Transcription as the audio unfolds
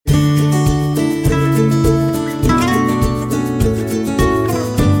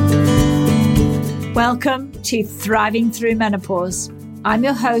Welcome to Thriving Through Menopause. I'm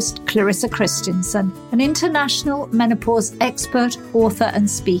your host, Clarissa Christensen, an international menopause expert, author, and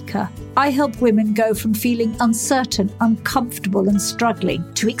speaker. I help women go from feeling uncertain, uncomfortable, and struggling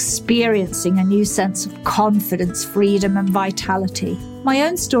to experiencing a new sense of confidence, freedom, and vitality. My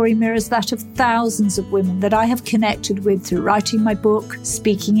own story mirrors that of thousands of women that I have connected with through writing my book,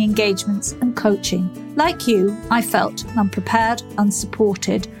 speaking engagements, and coaching. Like you, I felt unprepared,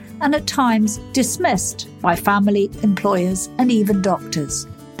 unsupported, and at times dismissed by family, employers, and even doctors.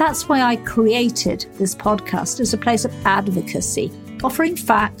 That's why I created this podcast as a place of advocacy, offering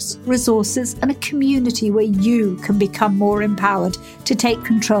facts, resources, and a community where you can become more empowered to take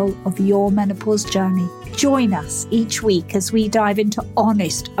control of your menopause journey. Join us each week as we dive into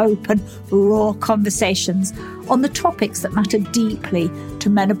honest, open, raw conversations on the topics that matter deeply to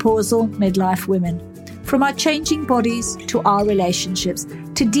menopausal midlife women. From our changing bodies to our relationships,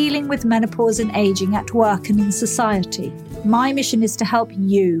 to dealing with menopause and aging at work and in society. My mission is to help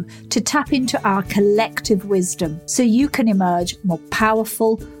you to tap into our collective wisdom so you can emerge more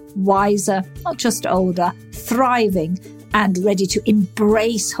powerful, wiser, not just older, thriving, and ready to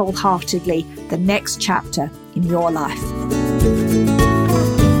embrace wholeheartedly the next chapter in your life.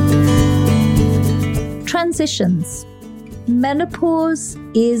 Transitions. Menopause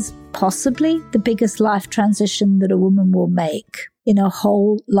is possibly the biggest life transition that a woman will make in a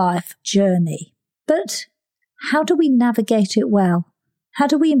whole life journey. But how do we navigate it well? How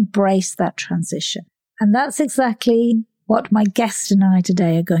do we embrace that transition? And that's exactly what my guest and I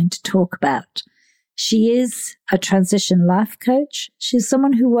today are going to talk about. She is a transition life coach. She's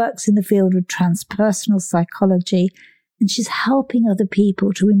someone who works in the field of transpersonal psychology, and she's helping other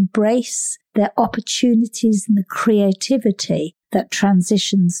people to embrace their opportunities and the creativity that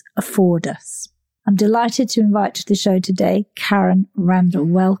transitions afford us. I'm delighted to invite to the show today, Karen Randall.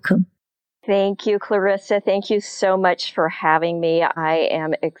 Welcome. Thank you, Clarissa. Thank you so much for having me. I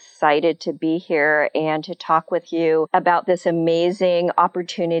am excited to be here and to talk with you about this amazing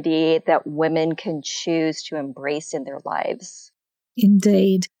opportunity that women can choose to embrace in their lives.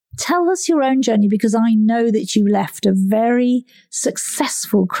 Indeed. Tell us your own journey, because I know that you left a very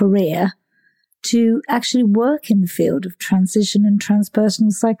successful career to actually work in the field of transition and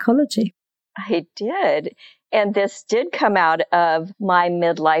transpersonal psychology. I did. And this did come out of my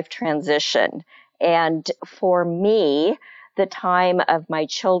midlife transition. And for me, the time of my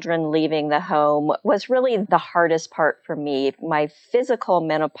children leaving the home was really the hardest part for me. My physical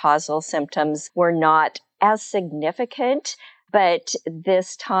menopausal symptoms were not as significant, but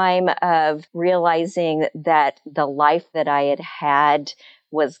this time of realizing that the life that I had had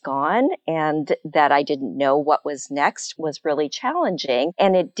was gone and that I didn't know what was next was really challenging.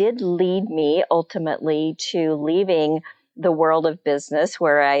 And it did lead me ultimately to leaving the world of business,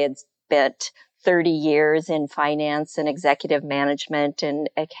 where I had spent 30 years in finance and executive management and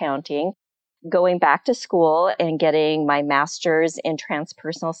accounting, going back to school and getting my master's in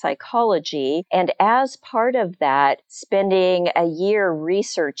transpersonal psychology. And as part of that, spending a year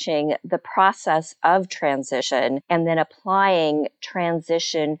researching the process of transition and then applying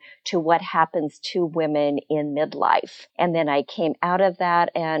transition to what happens to women in midlife. And then I came out of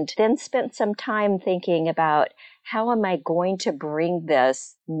that and then spent some time thinking about, how am I going to bring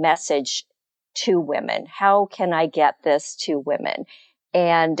this message to women? How can I get this to women?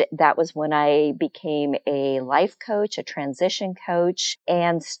 And that was when I became a life coach, a transition coach,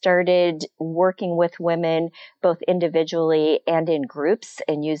 and started working with women both individually and in groups,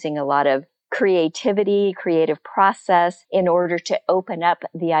 and using a lot of creativity, creative process in order to open up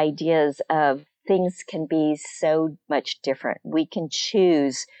the ideas of things can be so much different. We can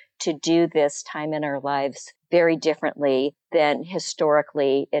choose to do this time in our lives very differently than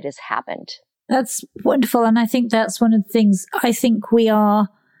historically it has happened. That's wonderful. And I think that's one of the things I think we are,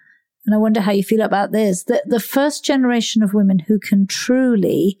 and I wonder how you feel about this, that the first generation of women who can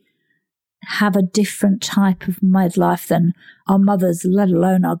truly have a different type of midlife than our mothers, let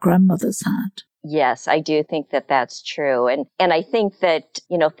alone our grandmothers, had. Yes, I do think that that's true. And I think that,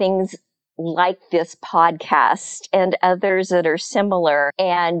 things like this podcast and others that are similar,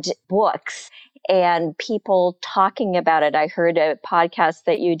 and books and people talking about it. I heard a podcast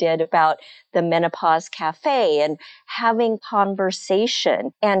that you did about the Menopause Cafe, and having conversation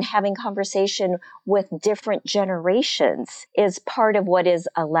with different generations is part of what is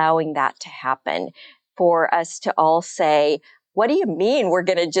allowing that to happen, for us to all say, what do you mean we're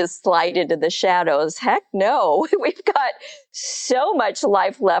going to just slide into the shadows? Heck no. We've got so much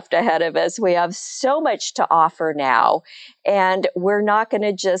life left ahead of us. We have so much to offer now, and we're not going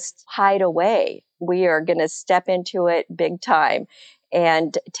to just hide away. We are going to step into it big time.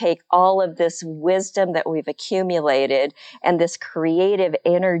 and take all of this wisdom that we've accumulated and this creative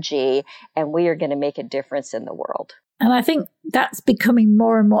energy, and we are going to make a difference in the world. And I think that's becoming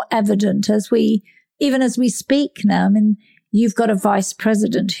more and more evident even as we speak now. I mean, you've got a vice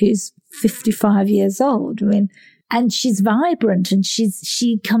president who's 55 years old. I mean, and she's vibrant, and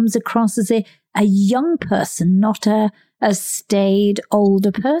she comes across as a young person, not a staid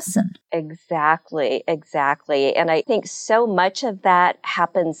older person. Exactly. And I think so much of that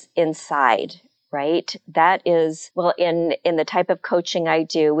happens inside, right? That is, well, in the type of coaching I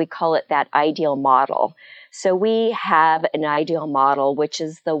do, we call it that ideal model. So we have an ideal model, which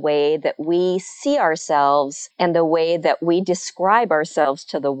is the way that we see ourselves and the way that we describe ourselves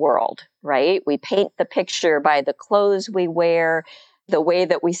to the world, right? We paint the picture by the clothes we wear, the way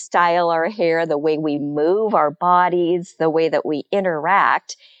that we style our hair, the way we move our bodies, the way that we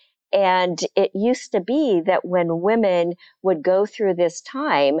interact. And it used to be that when women would go through this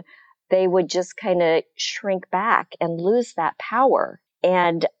time, they would just kind of shrink back and lose that power.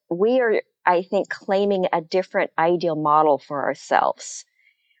 And we are, I think, claiming a different ideal model for ourselves.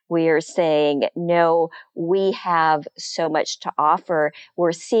 We are saying, no, we have so much to offer.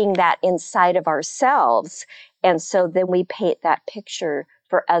 We're seeing that inside of ourselves. And so then we paint that picture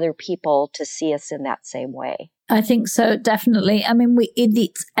for other people to see us in that same way. I think so, definitely. I mean,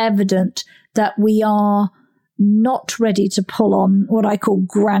 it's evident that we are not ready to pull on what I call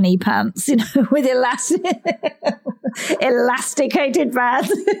granny pants, with elasticated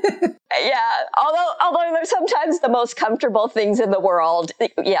bands. Yeah, although they're sometimes the most comfortable things in the world.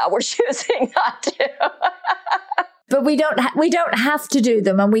 Yeah, we're choosing not to. But we don't have to do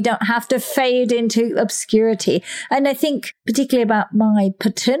them, and we don't have to fade into obscurity. And I think particularly about my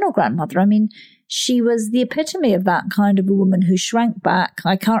paternal grandmother, I mean, she was the epitome of that kind of a woman who shrank back.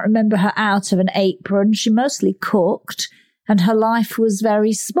 I can't remember her out of an apron. She mostly cooked, and her life was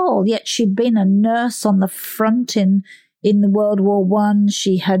very small. Yet she'd been a nurse on the front in the World War I.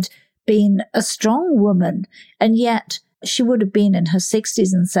 She had been a strong woman, and yet she would have been in her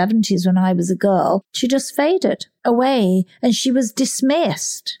 60s and 70s when I was a girl. She just faded away, and she was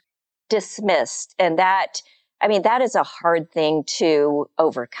dismissed. And that is a hard thing to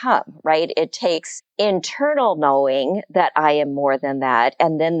overcome, right? It takes internal knowing that I am more than that,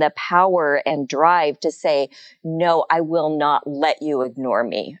 and then the power and drive to say, no, I will not let you ignore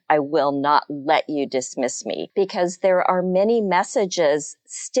me. I will not let you dismiss me, because there are many messages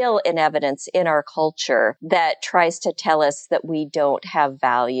still in evidence in our culture that tries to tell us that we don't have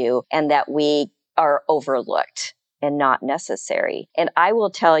value and that we are overlooked and not necessary. And I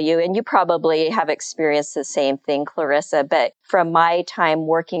will tell you, and you probably have experienced the same thing, Clarissa, but from my time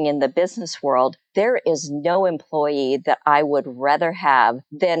working in the business world, there is no employee that I would rather have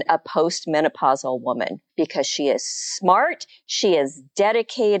than a postmenopausal woman, because she is smart, she is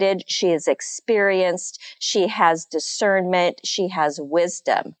dedicated, she is experienced, she has discernment, she has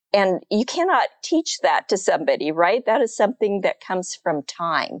wisdom. And you cannot teach that to somebody, right? That is something that comes from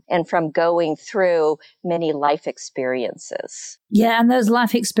time and from going through many life experiences. Yeah, and those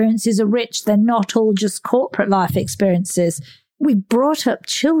life experiences are rich. They're not all just corporate life experiences. We brought up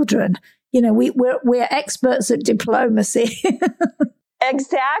children. We're experts at diplomacy.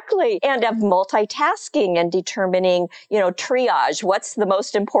 Exactly. And of multitasking and determining, triage. What's the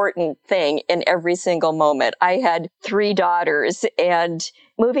most important thing in every single moment? I had 3 daughters, and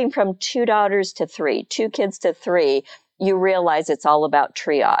moving from 2 daughters to 3, 2 kids to 3, you realize it's all about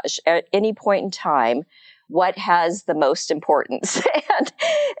triage. At any point in time, what has the most importance?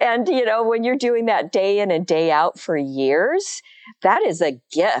 and when you're doing that day in and day out for years, that is a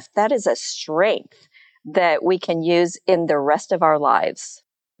gift. That is a strength that we can use in the rest of our lives.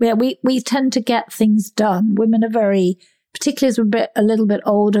 Yeah, we tend to get things done. Women are very, particularly as we're a little bit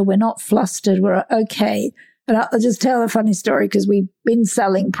older, we're not flustered, we're okay. And I'll just tell a funny story, because we've been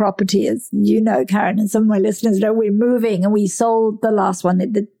selling property, as you know, Karen, and some of my listeners know. We're moving, and we sold the last one.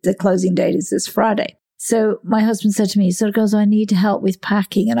 The closing date is this Friday. So my husband said to me, he sort of goes, I need help with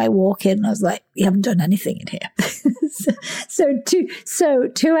packing. And I walk in and I was like, you haven't done anything in here. So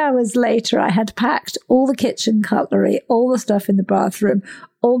 2 hours later, I had packed all the kitchen cutlery, all the stuff in the bathroom,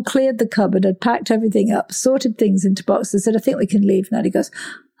 all cleared the cupboard, had packed everything up, sorted things into boxes. I said, I think we can leave now. He goes,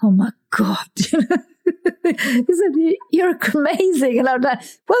 oh my God. He said, you're amazing. And I'm like,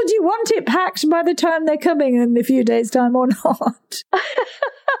 well, do you want it packed by the time they're coming in a few days' time or not?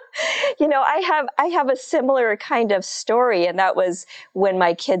 I have a similar kind of story, and that was when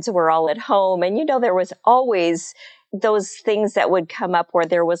my kids were all at home. And, there was always, those things that would come up where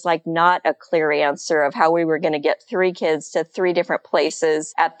there was like not a clear answer of how we were going to get 3 kids to 3 different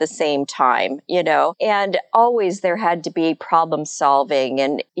places at the same time, and always there had to be problem solving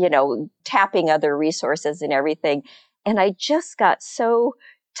and, tapping other resources and everything. And I just got so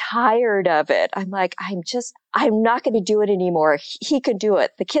tired of it. I'm like, I'm not going to do it anymore. He can do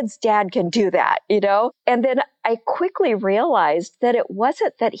it. The kid's dad can do that, And then I quickly realized that it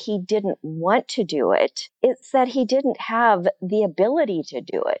wasn't that he didn't want to do it. It's that he didn't have the ability to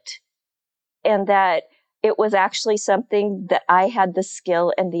do it. And that it was actually something that I had the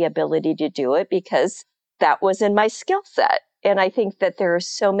skill and the ability to do it because that was in my skill set. And I think that there are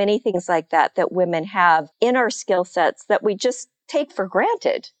so many things like that women have in our skill sets that we just take for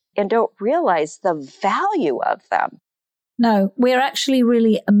granted and don't realize the value of them. No, we're actually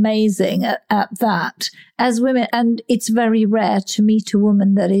really amazing at that as women. And it's very rare to meet a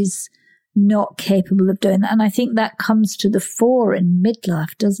woman that is not capable of doing that. And I think that comes to the fore in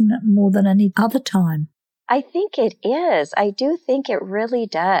midlife, doesn't it, more than any other time? I think it is. I do think it really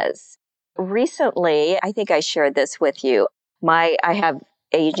does. Recently, I think I shared this with you. I have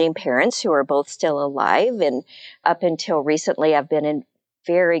aging parents who are both still alive. And up until recently, I've been in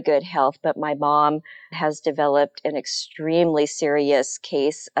very good health, but my mom has developed an extremely serious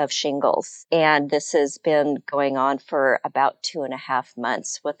case of shingles. And this has been going on for about 2.5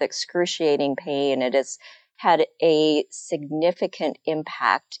 months with excruciating pain. It has had a significant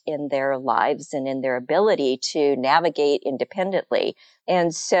impact in their lives and in their ability to navigate independently.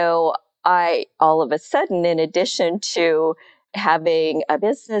 And so I, all of a sudden, in addition to having a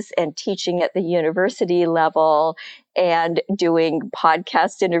business and teaching at the university level and doing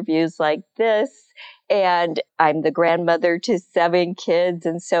podcast interviews like this, and I'm the grandmother to 7 kids.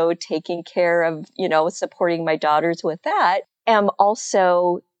 And so taking care of, supporting my daughters with that, am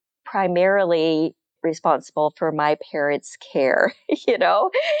also primarily responsible for my parents' care,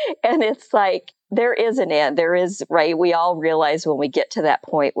 and it's like, there is an end. There is, right? We all realize when we get to that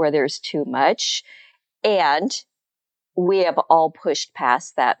point where there's too much, and we have all pushed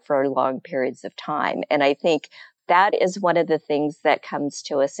past that for long periods of time. And I think that is one of the things that comes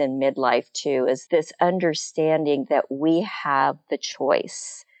to us in midlife too, is this understanding that we have the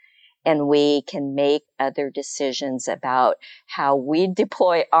choice and we can make other decisions about how we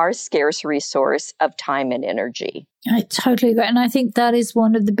deploy our scarce resource of time and energy. I totally agree. And I think that is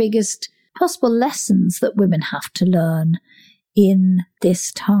one of the biggest possible lessons that women have to learn in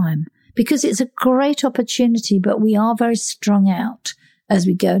this time, because it's a great opportunity, but we are very strung out as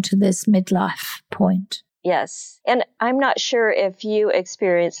we go to this midlife point. Yes. And I'm not sure if you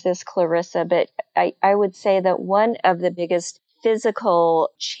experienced this, Clarissa, but I would say that one of the biggest physical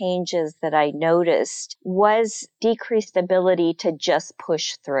changes that I noticed was decreased ability to just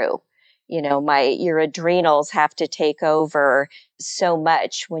push through. Your adrenals have to take over so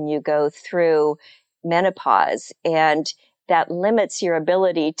much when you go through menopause, and that limits your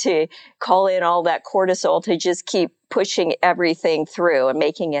ability to call in all that cortisol to just keep pushing everything through and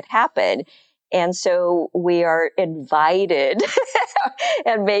making it happen. And so we are invited,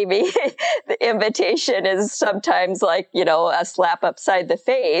 and maybe the invitation is sometimes like, a slap upside the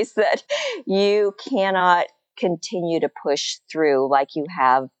face, that you cannot continue to push through like you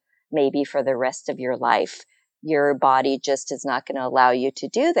have maybe for the rest of your life. Your body just is not going to allow you to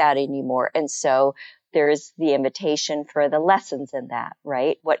do that anymore. And so there's the invitation for the lessons in that,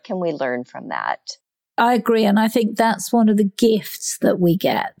 right? What can we learn from that? I agree. And I think that's one of the gifts that we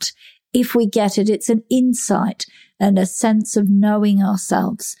get. If we get it, it's an insight and a sense of knowing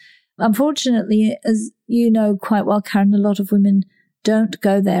ourselves. Unfortunately, as you know quite well, Karen, a lot of women don't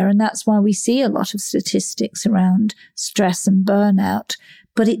go there. And that's why we see a lot of statistics around stress and burnout.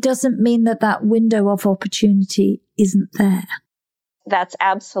 But it doesn't mean that that window of opportunity isn't there. That's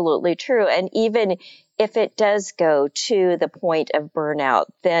absolutely true. And even if it does go to the point of burnout,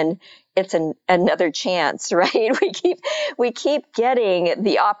 then it's another chance, right? We keep getting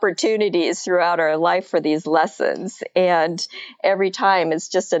the opportunities throughout our life for these lessons. And every time it's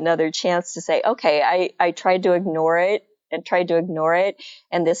just another chance to say, okay, I tried to ignore it.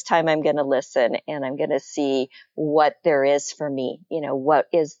 And this time I'm going to listen and I'm going to see what there is for me. What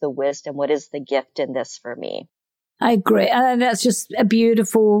is the wisdom? What is the gift in this for me? I agree. And that's just a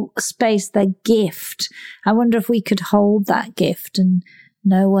beautiful space, the gift. I wonder if we could hold that gift and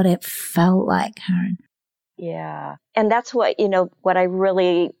know what it felt like, Karen. Yeah. And that's what I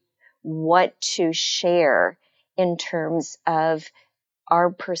really want to share in terms of our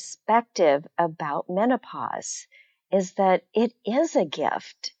perspective about menopause, is that it is a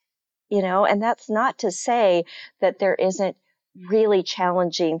gift, and that's not to say that there isn't really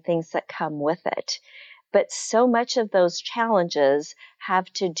challenging things that come with it. But so much of those challenges have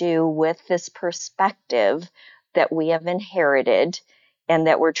to do with this perspective that we have inherited and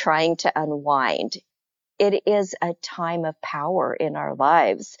that we're trying to unwind. It is a time of power in our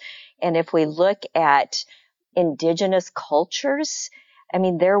lives. And if we look at indigenous cultures, I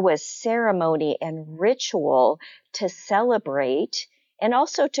mean, there was ceremony and ritual to celebrate and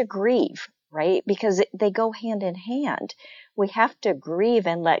also to grieve, right? Because they go hand in hand. We have to grieve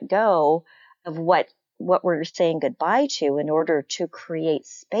and let go of what we're saying goodbye to in order to create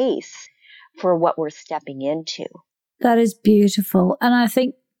space for what we're stepping into. That is beautiful. And I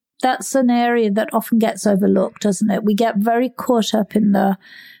think that's an area that often gets overlooked, doesn't it? We get very caught up in the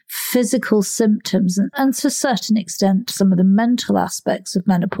physical symptoms and to a certain extent, some of the mental aspects of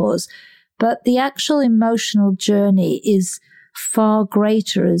menopause. But the actual emotional journey is far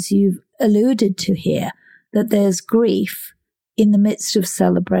greater, as you've alluded to here, that there's grief in the midst of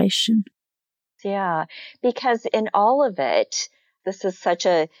celebration. Yeah, because in all of it, this is such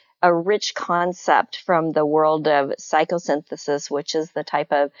a rich concept from the world of psychosynthesis, which is the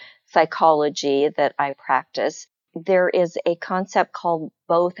type of psychology that I practice. There is a concept called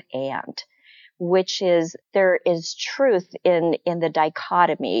both and, which is there is truth in the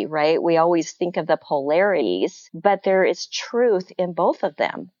dichotomy, right? We always think of the polarities, but there is truth in both of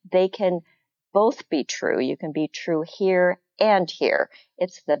them. They can both be true. You can be true here and here.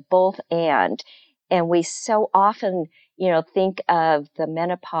 It's the both and. And we so often, think of the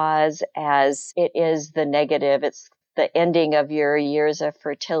menopause as it is the negative. It's the ending of your years of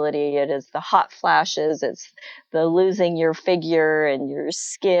fertility. It is the hot flashes. It's the losing your figure and your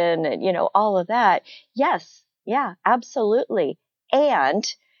skin and, all of that. Yes. Yeah, absolutely.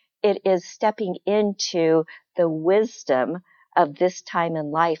 And it is stepping into the wisdom of this time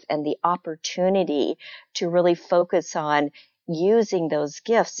in life and the opportunity to really focus on using those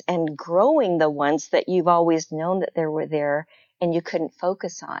gifts and growing the ones that you've always known that they were there and you couldn't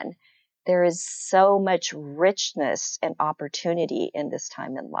focus on. There is so much richness and opportunity in this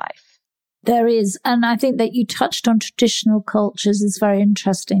time in life. There is. And I think that you touched on traditional cultures is very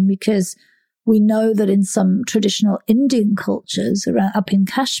interesting because we know that in some traditional Indian cultures up in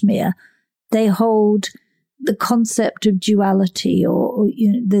Kashmir, they hold the concept of duality or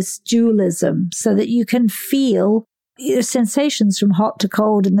this dualism so that you can feel sensations from hot to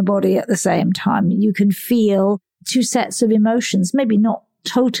cold in the body at the same time. You can feel two sets of emotions, maybe not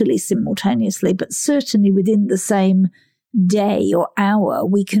totally simultaneously, but certainly within the same day or hour.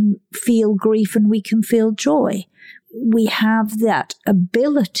 We can feel grief and we can feel joy. We have that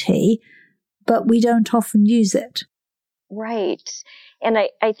ability, but we don't often use it. Right. And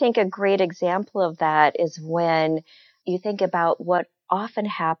I think a great example of that is when you think about what often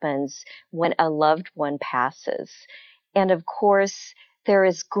happens when a loved one passes. And of course, there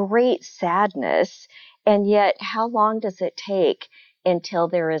is great sadness. And yet, how long does it take until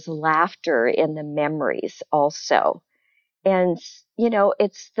there is laughter in the memories also? And,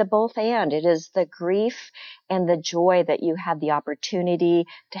 it's the both and. It is the grief and the joy that you had the opportunity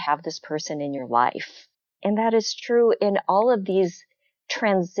to have this person in your life. And that is true in all of these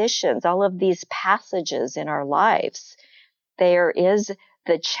transitions, all of these passages in our lives. There is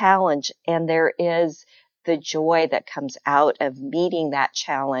the challenge and there is the joy that comes out of meeting that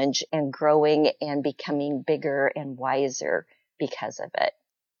challenge and growing and becoming bigger and wiser because of it.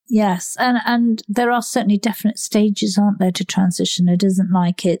 Yes. And there are certainly definite stages, aren't there, to transition? It isn't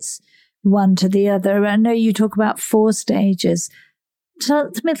like it's one to the other. I know you talk about 4 stages. Tell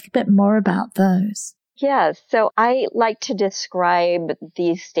me a little bit more about those. Yeah, so I like to describe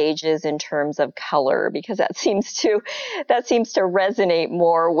these stages in terms of color because that seems to resonate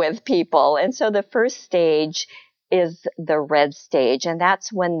more with people. And so the first stage is the red stage, and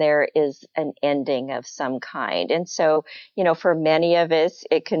that's when there is an ending of some kind. And so, for many of us,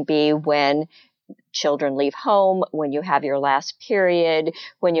 it can be when children leave home, when you have your last period,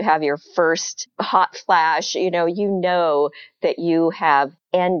 when you have your first hot flash, you know that you have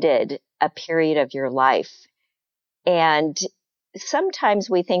ended a period of your life. And sometimes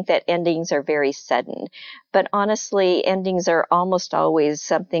we think that endings are very sudden, but honestly, endings are almost always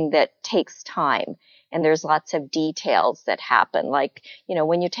something that takes time. And there's lots of details that happen. Like,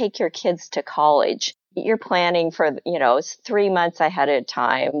 when you take your kids to college, you're planning for, 3 months ahead of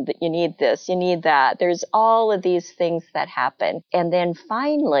time that you need this, you need that. There's all of these things that happen. And then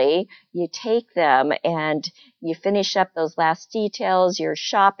finally, you take them and you finish up those last details. You're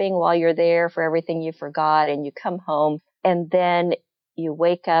shopping while you're there for everything you forgot, and you come home and then you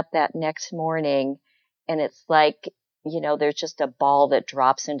wake up that next morning and it's like, there's just a ball that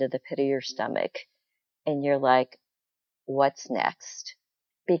drops into the pit of your stomach and you're like, what's next?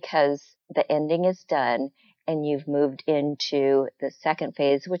 because the ending is done and you've moved into the second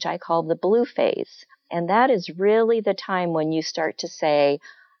phase, which I call the blue phase. And that is really the time when you start to say,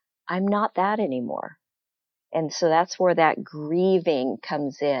 I'm not that anymore. And so that's where that grieving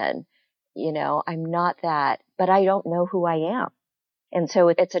comes in. I'm not that, but I don't know who I am. And so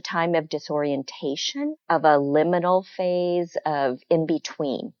it's a time of disorientation, of a liminal phase, of in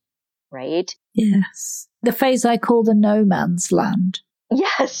between, right? Yes. The phase I call the no man's land.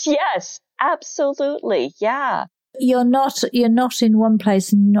 Yes, absolutely. Yeah. You're not in one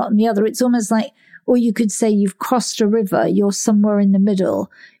place and you're not in the other. It's almost like, or you could say you've crossed a river, you're somewhere in the middle.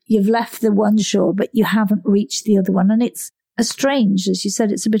 You've left the one shore, but you haven't reached the other one. And it's a strange, as you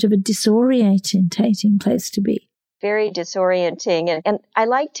said, it's a bit of a disorientating place to be. Very disorienting. And I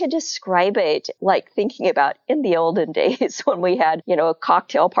like to describe it like thinking about in the olden days when we had,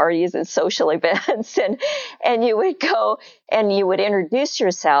 cocktail parties and social events and you would go and you would introduce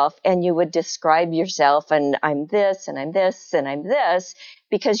yourself and you would describe yourself and I'm this and I'm this and I'm this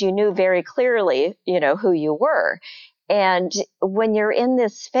because you knew very clearly, who you were. And when you're in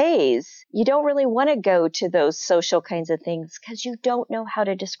this phase, you don't really want to go to those social kinds of things because you don't know how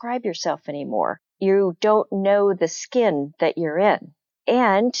to describe yourself anymore. You don't know the skin that you're in.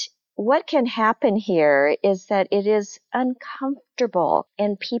 And what can happen here is that it is uncomfortable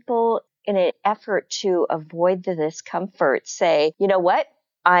and people in an effort to avoid the discomfort say, you know what?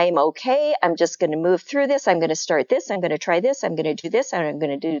 I'm okay. I'm just going to move through this. I'm going to start this. I'm going to try this. I'm going to do this. And I'm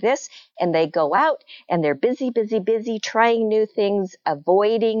going to do this. And they go out and they're busy, trying new things,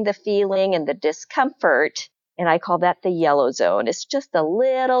 avoiding the feeling and the discomfort. And I call that the yellow zone. It's just a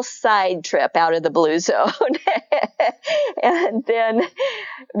little side trip out of the blue zone. And then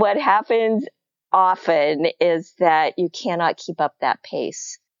what happens often is that you cannot keep up that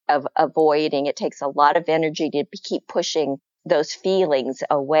pace of avoiding. It takes a lot of energy to keep pushing those feelings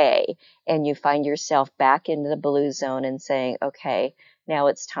away, and you find yourself back into the blue zone and saying, okay, now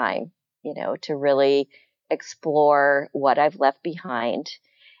it's time, to really explore what I've left behind.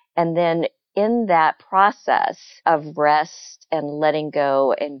 And then in that process of rest and letting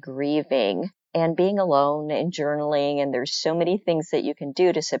go and grieving and being alone and journaling, and there's so many things that you can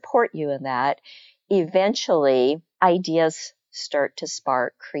do to support you in that, eventually ideas start to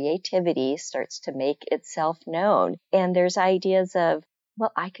spark, creativity starts to make itself known. And there's ideas of,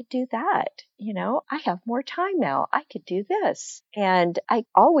 well, I could do that. I have more time now. I could do this. And I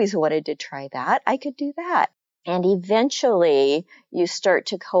always wanted to try that. I could do that. And eventually you start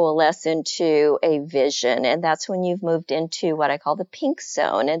to coalesce into a vision. And that's when you've moved into what I call the pink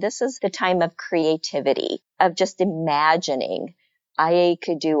zone. And this is the time of creativity, of just imagining I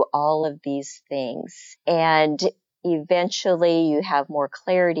could do all of these things. And eventually you have more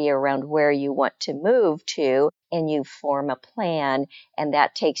clarity around where you want to move to, and you form a plan, and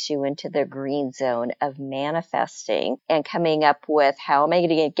that takes you into the green zone of manifesting and coming up with how am I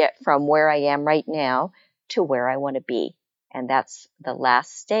going to get from where I am right now to where I want to be. And that's the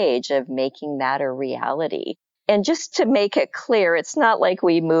last stage of making that a reality. And just to make it clear, it's not like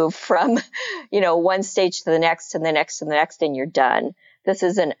we move from, one stage to the next and the next and the next and you're done. This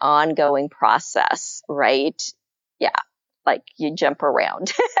is an ongoing process, right? Yeah, like you jump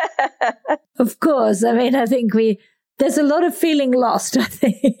around. Of course. I mean, I think there's a lot of feeling lost, I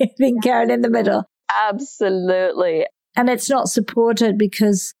think, Karen, in the middle. Absolutely. And it's not supported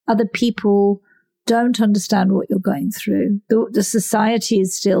because other people don't understand what you're going through. The society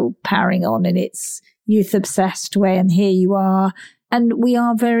is still powering on in its youth-obsessed way, and here you are. And we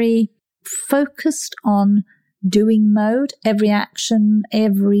are very focused on doing mode. Every action,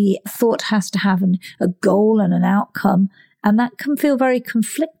 every thought has to have a goal and an outcome. And that can feel very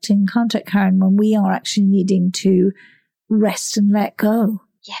conflicting, can't it, Karen, when we are actually needing to rest and let go?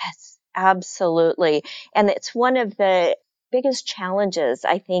 Yes, absolutely. And it's one of the biggest challenges,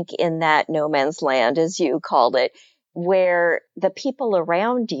 I think, in that no man's land, as you called it, where the people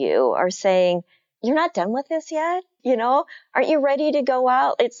around you are saying, you're not done with this yet? Aren't you ready to go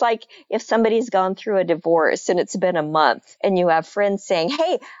out? It's like if somebody's gone through a divorce and it's been a month and you have friends saying,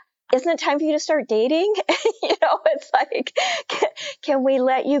 hey, isn't it time for you to start dating? It's like, can we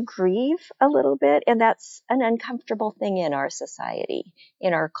let you grieve a little bit? And that's an uncomfortable thing in our society,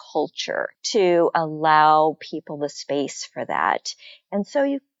 in our culture, to allow people the space for that. And so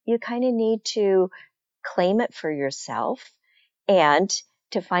you kind of need to claim it for yourself and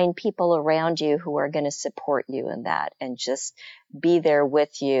to find people around you who are going to support you in that and just be there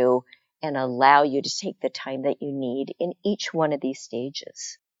with you and allow you to take the time that you need in each one of these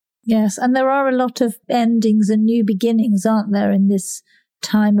stages. Yes, and there are a lot of endings and new beginnings, aren't there, in this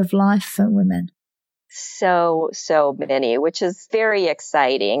time of life for women? So many, which is very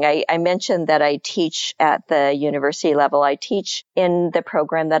exciting. I mentioned that I teach at the university level. I teach in the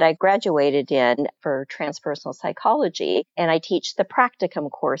program that I graduated in for transpersonal psychology, and I teach the practicum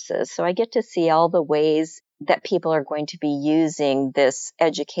courses. So I get to see all the ways that people are going to be using this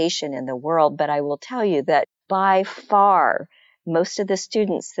education in the world. But I will tell you that by far, most of the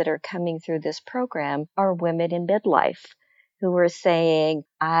students that are coming through this program are women in midlife who are saying,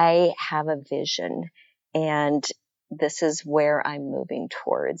 I have a vision and this is where I'm moving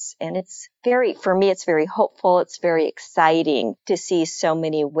towards. And for me, it's very hopeful. It's very exciting to see so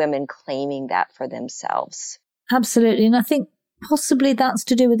many women claiming that for themselves. Absolutely. And I think possibly that's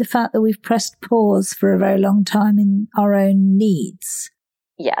to do with the fact that we've pressed pause for a very long time in our own needs.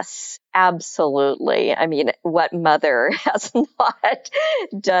 Yes, absolutely. I mean, what mother has not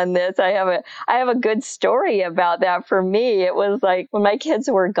done this? I have a good story about that. For me, it was like when my kids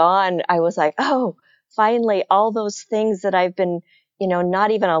were gone, I was like, oh, finally, all those things that I've been, not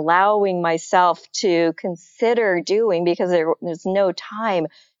even allowing myself to consider doing because there's no time.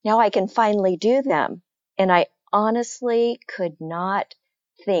 Now I can finally do them. And I honestly could not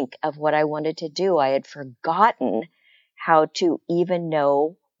think of what I wanted to do. I had forgotten how to even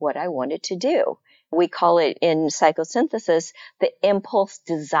know what I wanted to do. We call it in psychosynthesis the impulse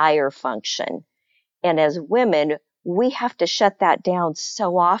desire function. And as women, we have to shut that down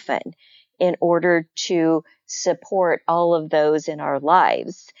so often in order to support all of those in our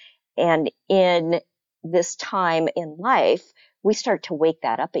lives. And in this time in life, we start to wake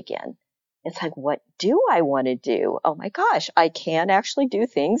that up again. It's like, what do I want to do? Oh my gosh, I can actually do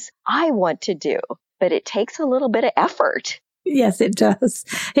things I want to do. But it takes a little bit of effort. Yes, it does.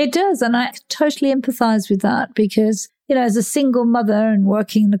 It does. And I totally empathize with that because, as a single mother and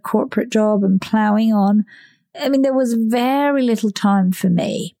working in a corporate job and plowing on, I mean, there was very little time for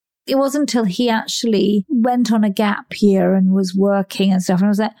me. It wasn't until he actually went on a gap year and was working and stuff. And I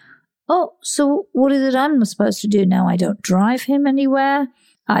was like, oh, so what is it I'm supposed to do now? I don't drive him anywhere.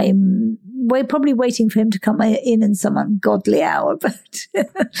 We're probably waiting for him to come in some ungodly hour.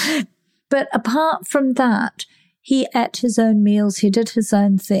 But apart from that, he ate his own meals, he did his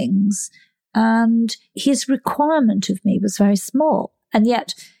own things, and his requirement of me was very small. And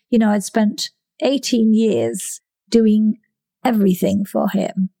yet, I'd spent 18 years doing everything for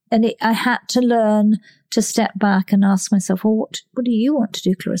him. And I had to learn to step back and ask myself, well, what do you want to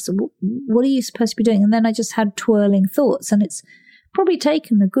do, Clarissa? What are you supposed to be doing? And then I just had twirling thoughts. And it's probably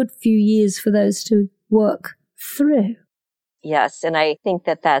taken a good few years for those to work through. Yes, and I think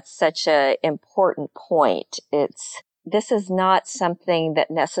that that's such an important point. This is not something that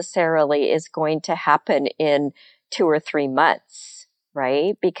necessarily is going to happen in 2 or 3 months,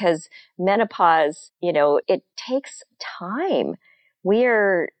 right? Because menopause, it takes time. We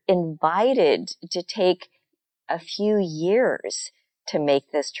are invited to take a few years to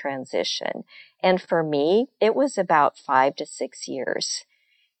make this transition. And for me, it was about 5 to 6 years.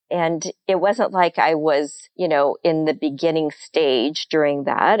 And it wasn't like I was, in the beginning stage during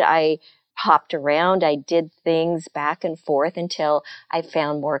that. I hopped around. I did things back and forth until I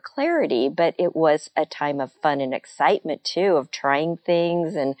found more clarity. But it was a time of fun and excitement, too, of trying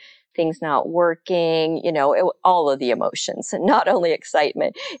things and things not working, all of the emotions, and not only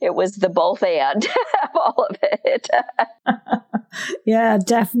excitement. It was the both and of all of it. Yeah,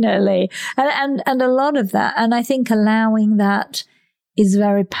 definitely. And a lot of that. And I think allowing that is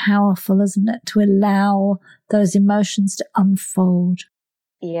very powerful, isn't it? To allow those emotions to unfold.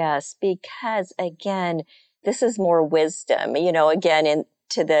 Yes, because again, this is more wisdom, again,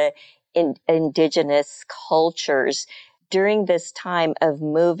 into the indigenous cultures during this time of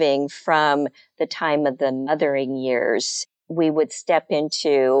moving from the time of the mothering years. We would step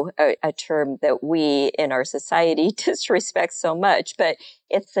into a term that we in our society disrespect so much, but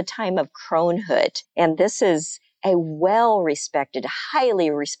it's the time of cronehood. And this is a well-respected, highly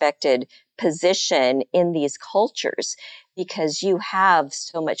respected position in these cultures because you have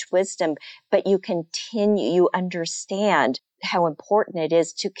so much wisdom, but you understand how important it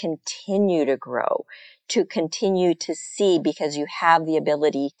is to continue to grow, to continue to see because you have the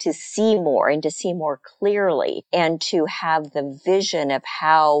ability to see more and to see more clearly and to have the vision of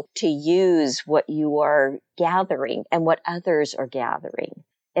how to use what you are gathering and what others are gathering.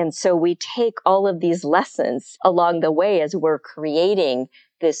 And so we take all of these lessons along the way as we're creating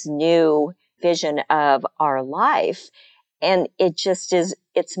this new vision of our life. And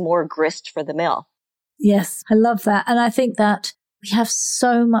it's more grist for the mill. Yes, I love that. And I think that we have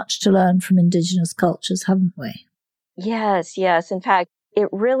so much to learn from Indigenous cultures, haven't we? Yes, yes. In fact, it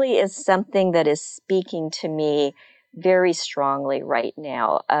really is something that is speaking to me very strongly right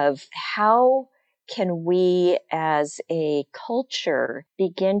now of how can we as a culture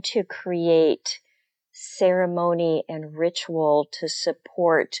begin to create ceremony and ritual to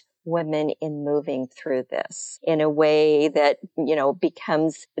support women in moving through this in a way that,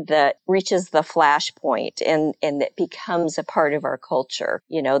 reaches the flashpoint and that becomes a part of our culture,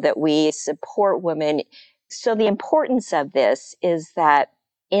 that we support women. So the importance of this is that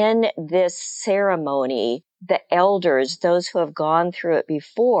in this ceremony, the elders, those who have gone through it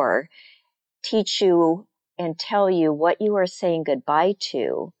before, teach you and tell you what you are saying goodbye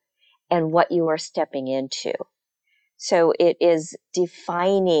to and what you are stepping into. So it is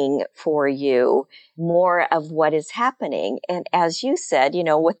defining for you more of what is happening. And as you said,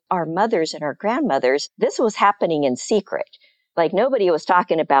 with our mothers and our grandmothers, this was happening in secret. Like nobody was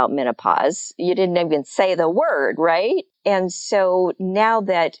talking about menopause. You didn't even say the word, right? And so now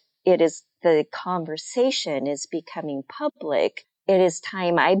that the conversation is becoming public, it is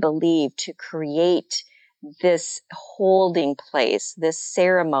time, I believe, to create this holding place, this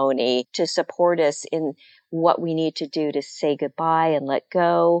ceremony to support us in what we need to do to say goodbye and let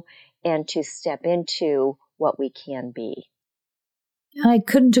go and to step into what we can be. I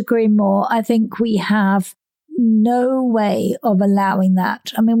couldn't agree more. I think we have no way of allowing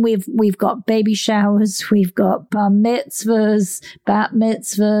that. I mean, we've got baby showers, we've got bar mitzvahs, bat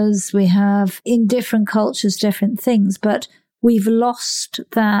mitzvahs, we have in different cultures different things, but we've lost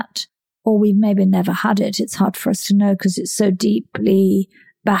that, or we've maybe never had it. It's hard for us to know because it's so deeply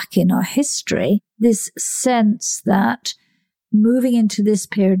back in our history. This sense that moving into this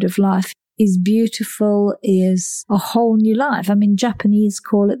period of life is beautiful, is a whole new life. I mean, Japanese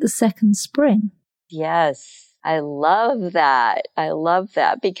call it the second spring. Yes. I love that. I love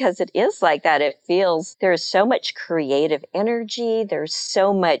that because it is like that. It feels there's so much creative energy. There's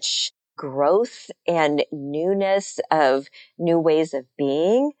so much growth and newness of new ways of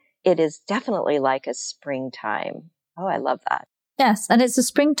being. It is definitely like a springtime. Oh, I love that. Yes, and it's a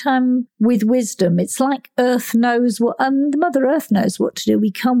springtime with wisdom. It's like Earth knows what, the Mother Earth knows what to do.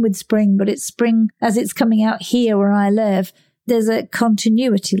 We come with spring, but it's spring as it's coming out here where I live. There's a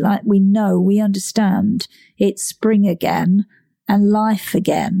continuity, like we know, we understand it's spring again and life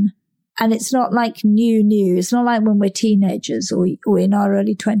again. And it's not like new. It's not like when we're teenagers or in our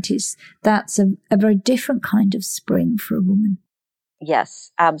early 20s. That's a very different kind of spring for a woman.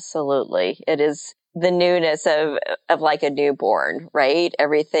 Yes, absolutely. It is the newness of like a newborn, right?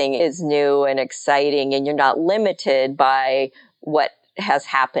 Everything is new and exciting and you're not limited by what has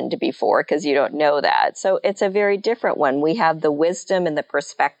happened before because you don't know that. So it's a very different one. We have the wisdom and the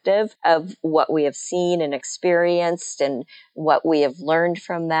perspective of what we have seen and experienced and what we have learned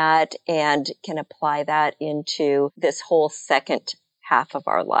from that and can apply that into this whole second half of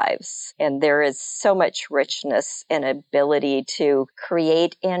our lives. And there is so much richness and ability to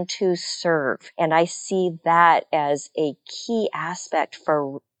create and to serve. And I see that as a key aspect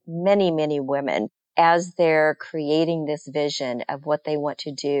for many, many women as they're creating this vision of what they want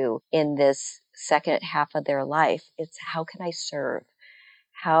to do in this second half of their life. It's how can I serve?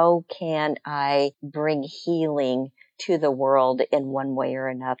 How can I bring healing to the world in one way or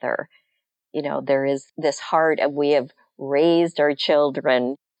another? There is this heart of we have raised our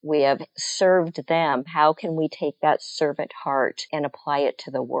children. We have served them. How can we take that servant heart and apply it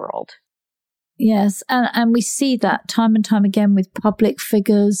to the world? Yes, and we see that time and time again with public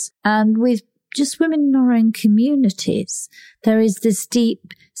figures and with just women in our own communities. There is this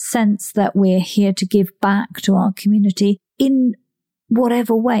deep sense that we're here to give back to our community in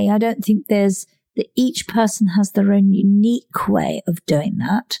whatever way. I don't think that each person has their own unique way of doing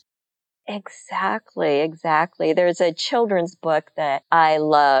that. Exactly. There's a children's book that I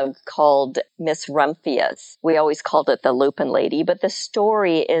love called Miss Rumphius. We always called it the Lupin Lady, but the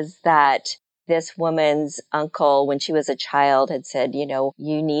story is that this woman's uncle, when she was a child, had said, you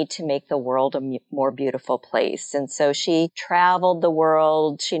need to make the world a more beautiful place. And so she traveled the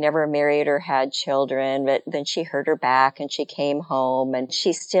world. She never married or had children, but then she hurt her back and she came home and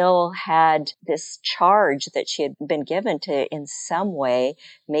she still had this charge that she had been given to, in some way,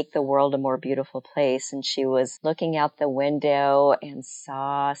 make the world a more beautiful place. And she was looking out the window and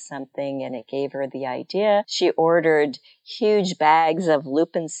saw something and it gave her the idea. She ordered huge bags of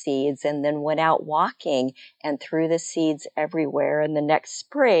lupin seeds and then went out walking and threw the seeds everywhere. And the next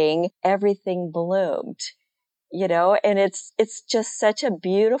spring, everything bloomed, and it's just such a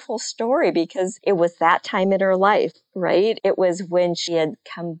beautiful story because it was that time in her life, right? It was when she had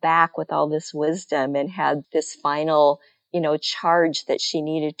come back with all this wisdom and had this final, charge that she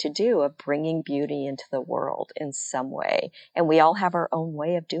needed to do of bringing beauty into the world in some way. And we all have our own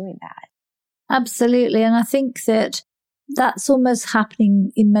way of doing that. Absolutely. And I think that that's almost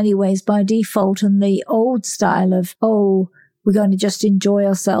happening in many ways by default. And the old style of, oh, we're going to just enjoy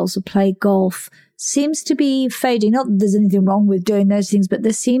ourselves or play golf seems to be fading. Not that there's anything wrong with doing those things, but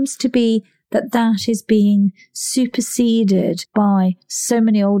there seems to be that is being superseded by so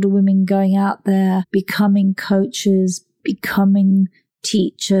many older women going out there, becoming coaches, becoming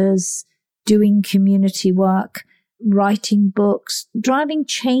teachers, doing community work, writing books, driving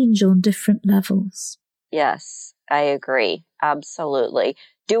change on different levels. Yes, I agree. Absolutely.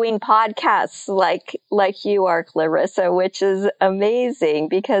 Doing podcasts like you are, Clarissa, which is amazing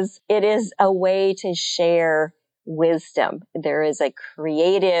because it is a way to share wisdom. There is a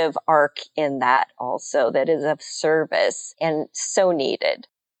creative arc in that also that is of service and so needed.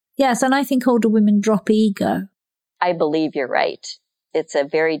 Yes, and I think older women drop ego. I believe you're right. It's a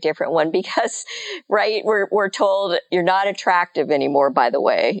very different one because, right, we're told you're not attractive anymore, by the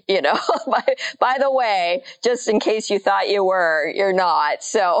way, by the way, just in case you thought you were, you're not.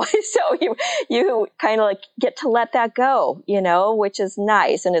 So you kind of like get to let that go, which is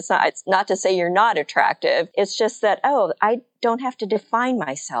nice. And it's not to say you're not attractive. It's just that, I don't have to define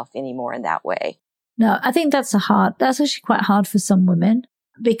myself anymore in that way. No, I think that's actually quite hard for some women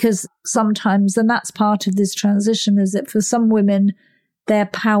because sometimes, and that's part of this transition, is that for some women, their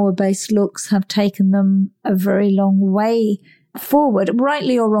power-based looks have taken them a very long way forward,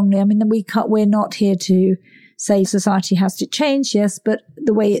 rightly or wrongly. I mean, we're not here to say society has to change, yes, but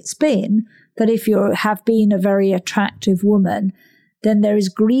the way it's been, that if you have been a very attractive woman, then there is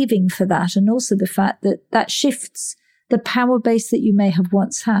grieving for that, and also the fact that shifts the power base that you may have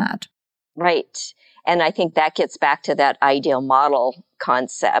once had. Right. And I think that gets back to that ideal model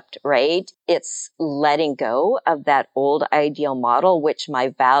concept, right? It's letting go of that old ideal model, which my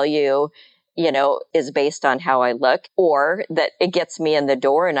value, is based on how I look, or that it gets me in the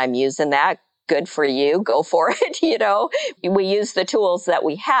door and I'm using that. Good for you. Go for it. We use the tools that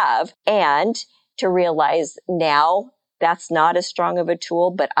we have, and to realize now that's not as strong of a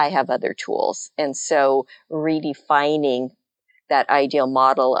tool, but I have other tools. And so redefining that ideal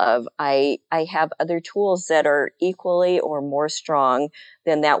model of I have other tools that are equally or more strong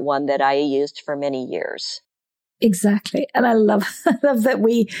than that one that I used for many years. Exactly. And I love that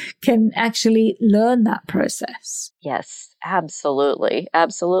we can actually learn that process. Yes, absolutely.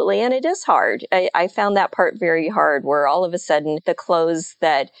 Absolutely. And it is hard. I found that part very hard, where all of a sudden the clothes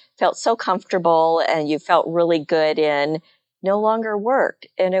that felt so comfortable and you felt really good in no longer worked.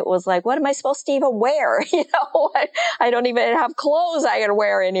 And it was like, what am I supposed to even wear? I don't even have clothes I can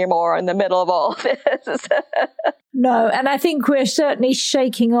wear anymore in the middle of all this. No, and I think we're certainly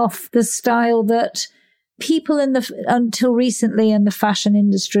shaking off the style that people until recently in the fashion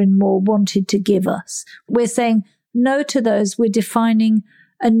industry and more wanted to give us. We're saying no to those. We're defining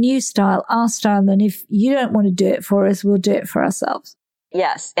a new style, our style. And if you don't want to do it for us, we'll do it for ourselves.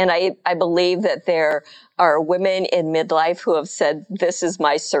 Yes. And I believe that there are women in midlife who have said, this is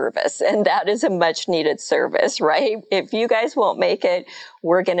my service. And that is a much needed service, right? If you guys won't make it,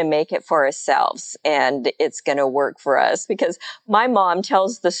 we're going to make it for ourselves. And it's going to work for us. Because my mom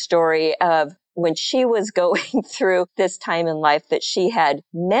tells the story of when she was going through this time in life that she had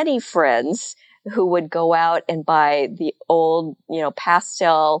many friends who would go out and buy the old,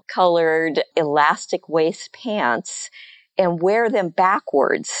 pastel colored elastic waist pants and wear them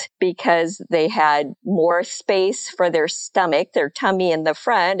backwards because they had more space for their stomach, their tummy in the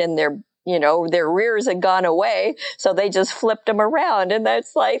front, and their rears had gone away. So they just flipped them around. And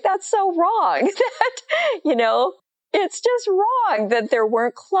that's so wrong. It's just wrong that there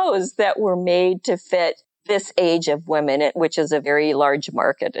weren't clothes that were made to fit this age of women, which is a very large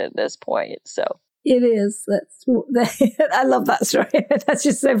market at this point. So. It is. I love that story. That's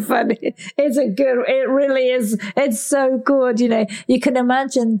just so funny. It really is. It's so good. You can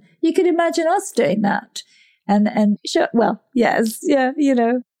imagine us doing that. And sure. Well, yes. Yeah.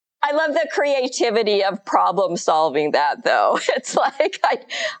 I love the creativity of problem solving that though. It's like,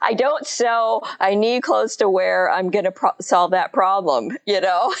 I don't sew. I need clothes to wear. I'm going to solve that problem,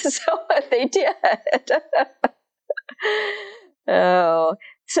 so they did. Oh.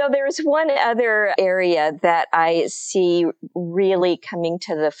 So there's one other area that I see really coming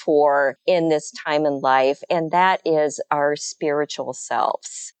to the fore in this time in life, and that is our spiritual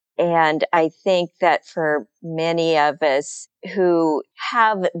selves. And I think that for many of us who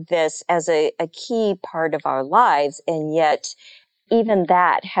have this as a key part of our lives, and yet even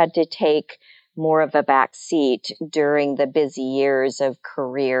that had to take more of a back seat during the busy years of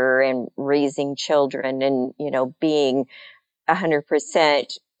career and raising children and, being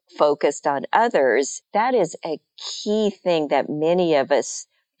 100% focused on others, that is a key thing that many of us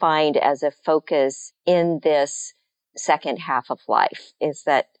find as a focus in this second half of life, is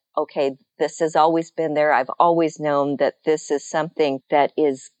that, okay, this has always been there. I've always known that this is something that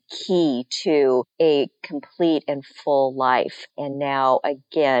is key to a complete and full life. And now,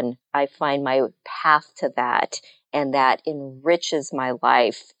 again, I find my path to that, and that enriches my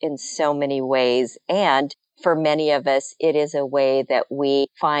life in so many ways. And for many of us, it is a way that we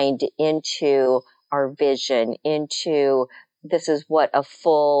find into our vision, into this is what a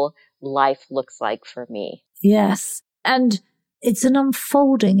full life looks like for me. Yes. And it's an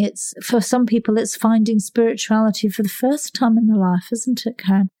unfolding. It's, for some people, it's finding spirituality for the first time in their life, isn't it,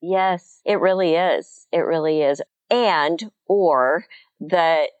 Karen? Yes, it really is. It really is. And, or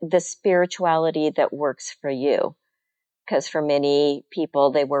the spirituality that works for you. Because for many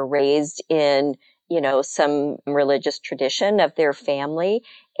people, they were raised in, some religious tradition of their family,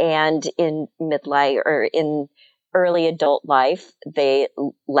 and in midlife or in early adult life, they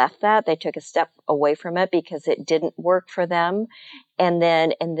left that. They took a step away from it because it didn't work for them. And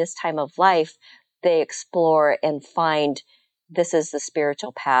then in this time of life, they explore and find this is the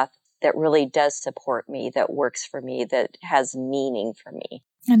spiritual path that really does support me, that works for me, that has meaning for me.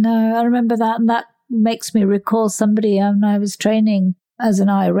 I know. I remember that. And that makes me recall somebody when I was training as an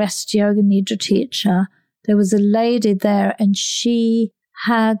IREST yoga nidra teacher. There was a lady there, and she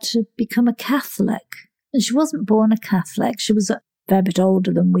had become a Catholic. And she wasn't born a Catholic. She was a fair bit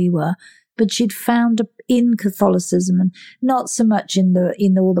older than we were, but she'd found in Catholicism, and not so much in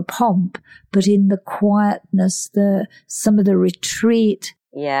all the pomp, but in the quietness, some of the retreat.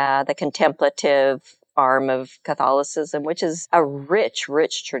 Yeah, the contemplative arm of Catholicism, which is a rich,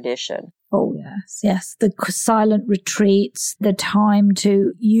 rich tradition. Oh, yes. The silent retreats, the time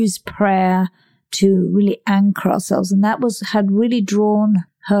to use prayer to really anchor ourselves. And that had really drawn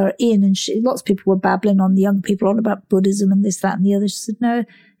her in. And lots of people were babbling on, the young people on about Buddhism and this, that, and the other. She said, no,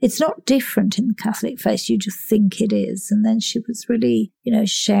 it's not different in the Catholic faith. You just think it is. And then she was really,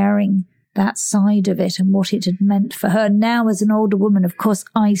 sharing that side of it and what it had meant for her. Now, as an older woman, of course,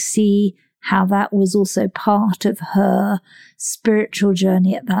 I see how that was also part of her spiritual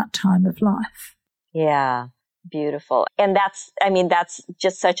journey at that time of life. Yeah, beautiful. And that's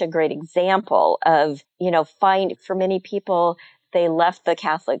just such a great example of, for many people, they left the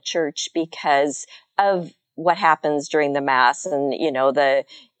Catholic Church because of what happens during the Mass, and,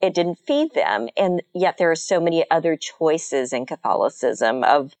 it didn't feed them. And yet there are so many other choices in Catholicism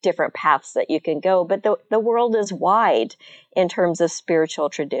of different paths that you can go. But the world is wide in terms of spiritual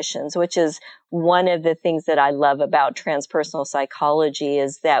traditions, which is one of the things that I love about transpersonal psychology,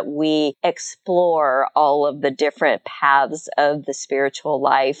 is that we explore all of the different paths of the spiritual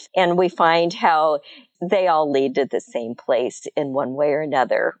life. And we find how they all lead to the same place in one way or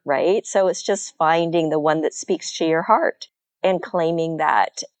another, right? So it's just finding the one that speaks to your heart and claiming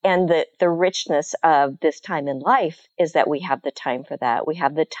that. And the richness of this time in life is that we have the time for that. We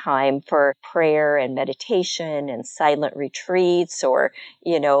have the time for prayer and meditation and silent retreats, or,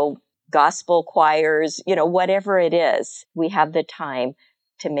 gospel choirs, whatever it is. We have the time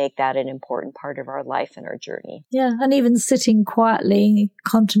to make that an important part of our life and our journey. Yeah, and even sitting quietly,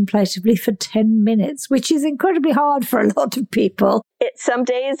 contemplatively for 10 minutes, which is incredibly hard for a lot of people. Some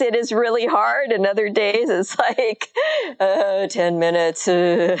days it is really hard, and other days it's like, 10 minutes.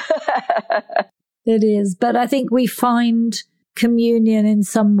 It is, but I think we find communion in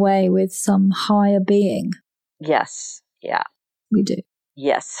some way with some higher being. Yes, yeah. We do.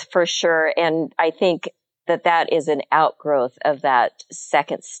 Yes, for sure. And I think that is an outgrowth of that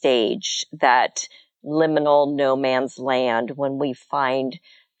second stage, that liminal no man's land, when we find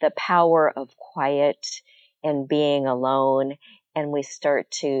the power of quiet and being alone, and we start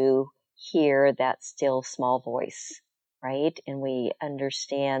to hear that still small voice, right? And we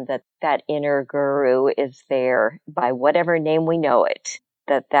understand that inner guru is there by whatever name we know it,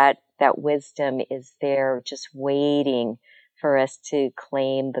 that wisdom is there just waiting for us to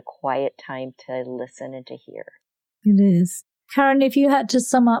claim the quiet time to listen and to hear. It is. Karen, if you had to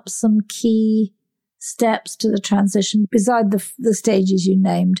sum up some key steps to the transition, beside the stages you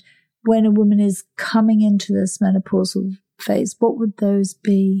named, when a woman is coming into this menopausal phase, what would those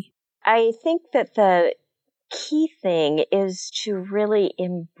be? I think that the key thing is to really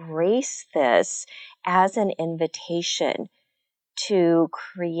embrace this as an invitation to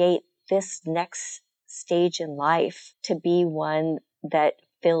create this next stage in life to be one that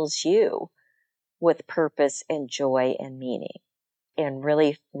fills you with purpose and joy and meaning, and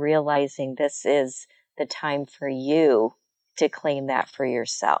really realizing this is the time for you to claim that for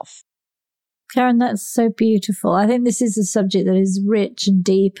yourself. Karen, that's so beautiful. I think this is a subject that is rich and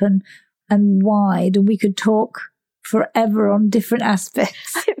deep and wide, and we could talk forever on different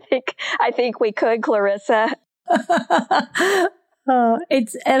aspects. I think we could, Clarissa.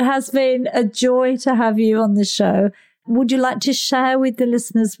 It has been a joy to have you on the show. Would you like to share with the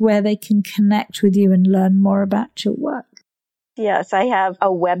listeners where they can connect with you and learn more about your work? Yes, I have a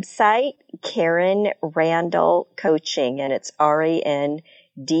website, Karen Randall Coaching, and it's RANDALL,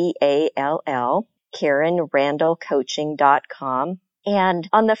 KarenRandallCoaching.com. And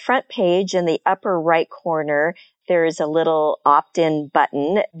on the front page in the upper right corner, there's a little opt-in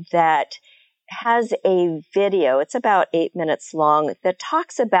button that has a video. It's about 8 minutes long that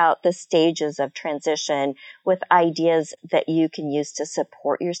talks about the stages of transition with ideas that you can use to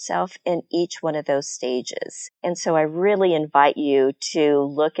support yourself in each one of those stages. And so I really invite you to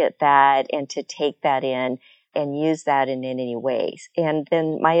look at that and to take that in and use that in any ways. And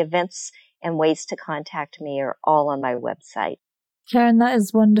then my events and ways to contact me are all on my website. Karen, that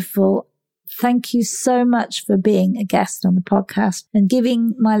is wonderful. Thank you so much for being a guest on the podcast and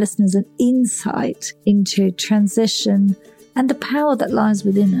giving my listeners an insight into transition and the power that lies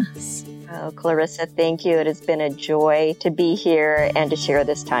within us. Oh, Clarissa, thank you. It has been a joy to be here and to share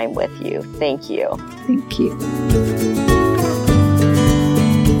this time with you. Thank you. Thank you.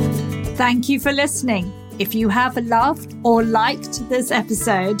 Thank you for listening. If you have loved or liked this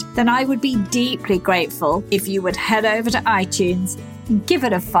episode, then I would be deeply grateful if you would head over to iTunes and give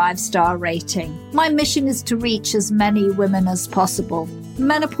it a 5-star rating. My mission is to reach as many women as possible,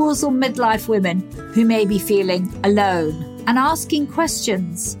 menopausal midlife women who may be feeling alone and asking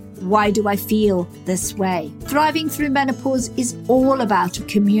questions. Why do I feel this way? Thriving Through Menopause is all about a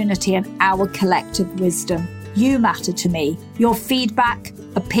community and our collective wisdom. You matter to me. Your feedback,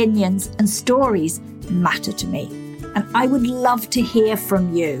 opinions, and stories matter to me. And I would love to hear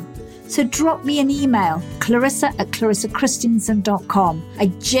from you. So drop me an email, clarissa@clarissachristiansen.com. I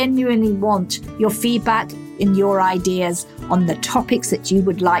genuinely want your feedback and your ideas on the topics that you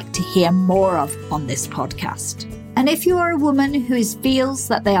would like to hear more of on this podcast. And if you are a woman who feels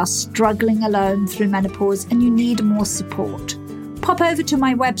that they are struggling alone through menopause and you need more support, pop over to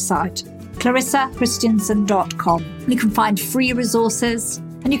my website, clarissachristiansen.com. You can find free resources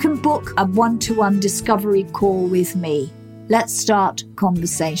and you can book a one-to-one discovery call with me. Let's start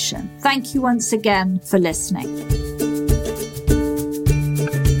conversation. Thank you once again for listening.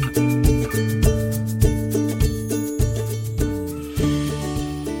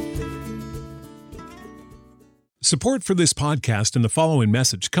 Support for this podcast and the following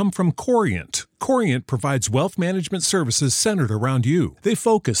message come from Corient. Corient provides wealth management services centered around you. They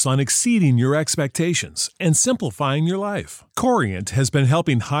focus on exceeding your expectations and simplifying your life. Corient has been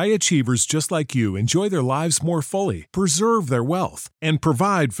helping high achievers just like you enjoy their lives more fully, preserve their wealth, and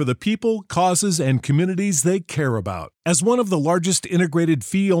provide for the people, causes, and communities they care about. As one of the largest integrated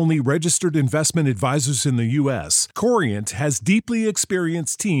fee-only registered investment advisors in the U.S., Corient has deeply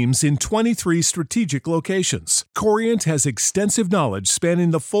experienced teams in 23 strategic locations. Corient has extensive knowledge spanning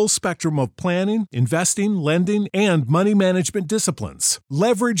the full spectrum of planning, investing, lending, and money management disciplines.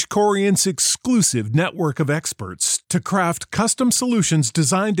 Leverage Corient's exclusive network of experts to craft custom solutions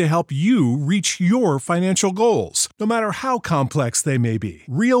designed to help you reach your financial goals, no matter how complex they may be.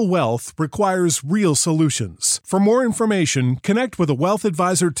 Real wealth requires real solutions. For more information, connect with a wealth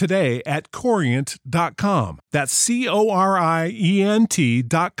advisor today at Corient.com. That's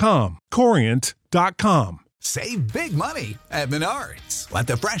Corient.com. Corient.com. Save big money at Menards. Let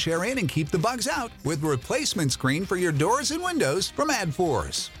the fresh air in and keep the bugs out with replacement screen for your doors and windows from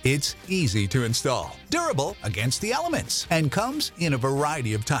AdForce. It's easy to install, durable against the elements, and comes in a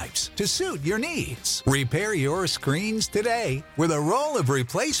variety of types to suit your needs. Repair your screens today with a roll of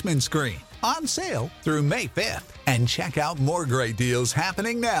replacement screen on sale through May 5th. And check out more great deals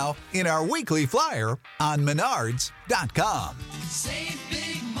happening now in our weekly flyer on Menards.com. Save